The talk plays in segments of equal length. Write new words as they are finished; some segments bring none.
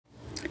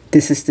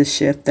This is the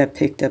shift that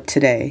picked up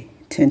today,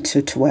 10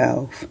 to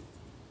 12.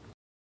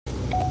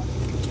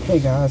 Hey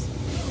guys,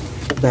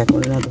 back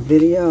with another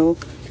video.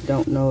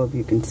 Don't know if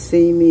you can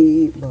see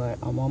me, but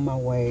I'm on my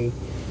way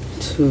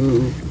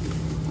to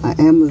an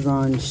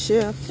Amazon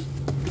shift.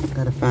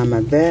 Gotta find my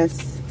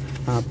vest.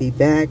 I'll be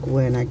back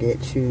when I get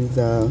to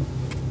the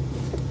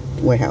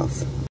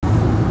warehouse.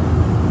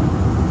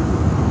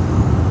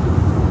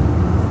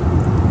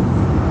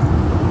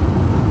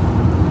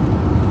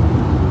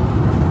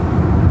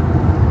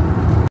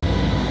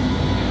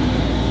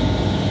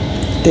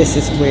 This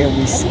is where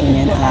we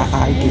scan our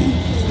ID.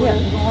 Yeah,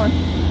 go on.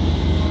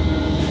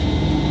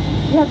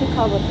 You have to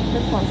cover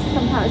this one.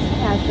 Sometimes it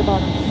has the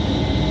bottom.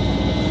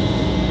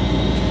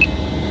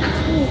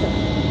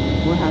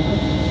 What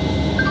happened?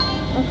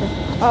 Okay.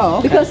 Oh,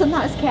 okay. Because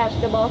sometimes catch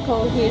the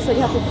barcode here, so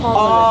you have to cover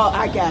Oh, it.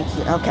 I got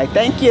you. Okay,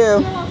 thank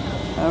you.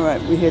 All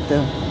right, we hit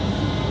the.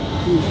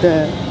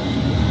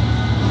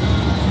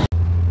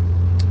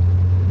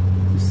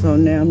 So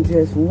now I'm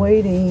just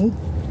waiting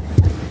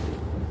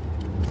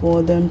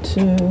for them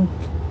to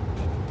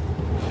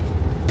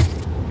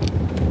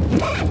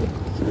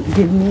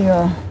give me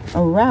a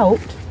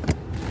route,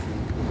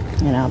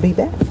 and I'll be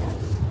back.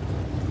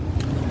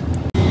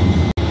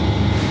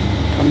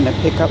 I'm gonna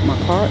pick up my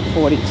cart,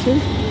 42.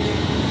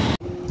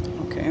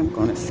 Okay, I'm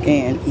gonna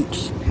scan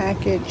each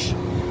package.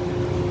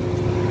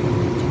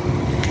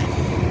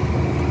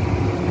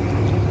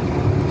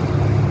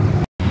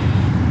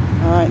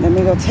 All right, let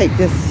me go take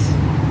this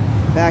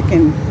back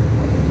in.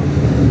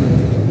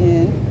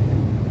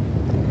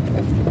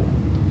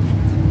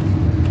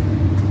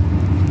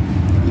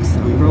 So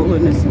I'm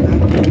rolling this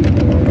back in.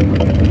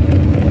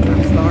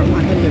 I'll start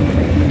my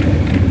delivery.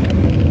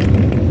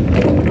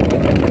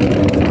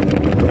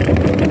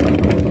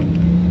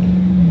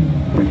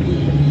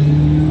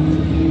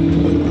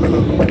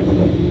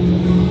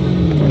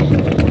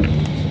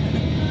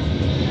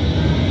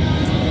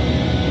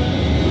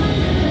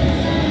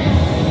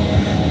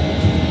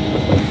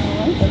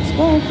 Let's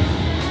go.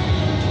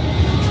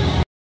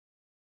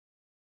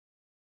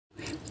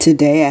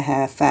 Today I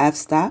have 5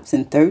 stops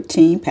and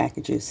 13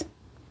 packages.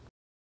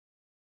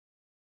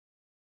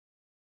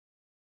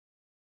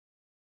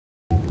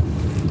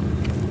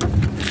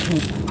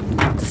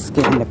 To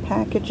scan the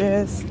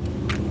packages.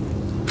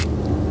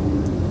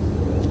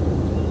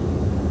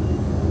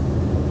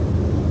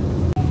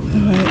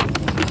 Alright.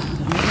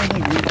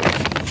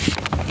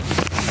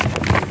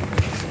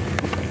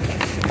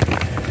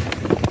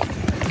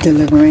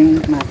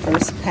 Delivering my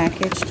first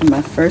package to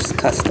my first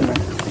customer.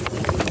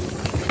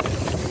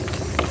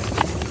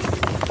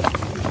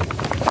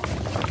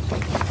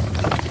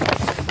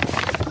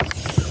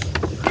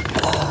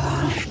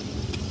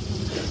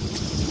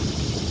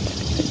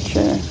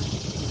 Picture.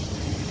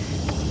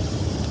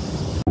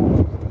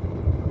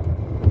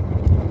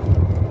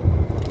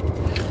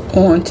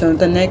 On to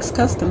the next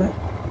customer.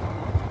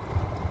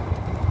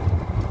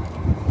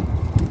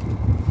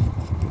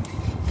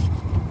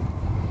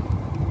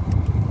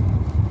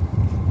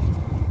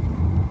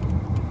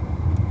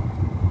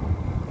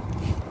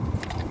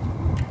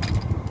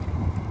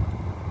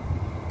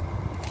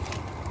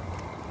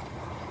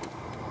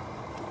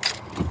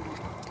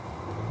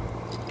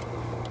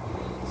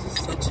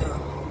 Such a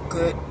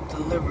good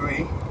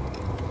delivery.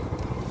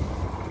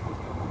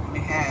 We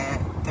had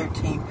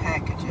 13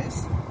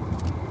 packages,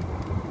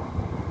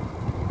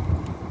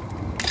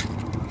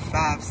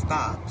 5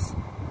 stops.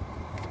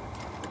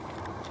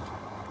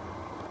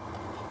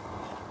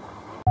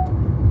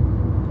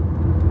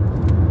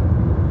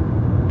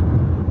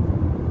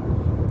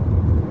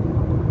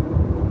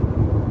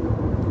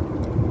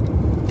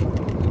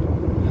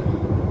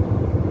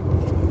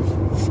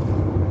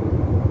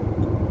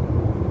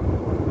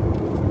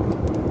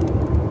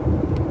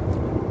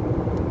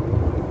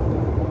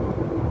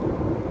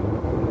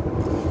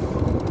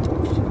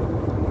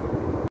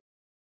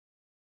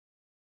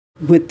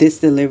 With this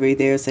delivery,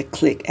 there's a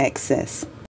click access.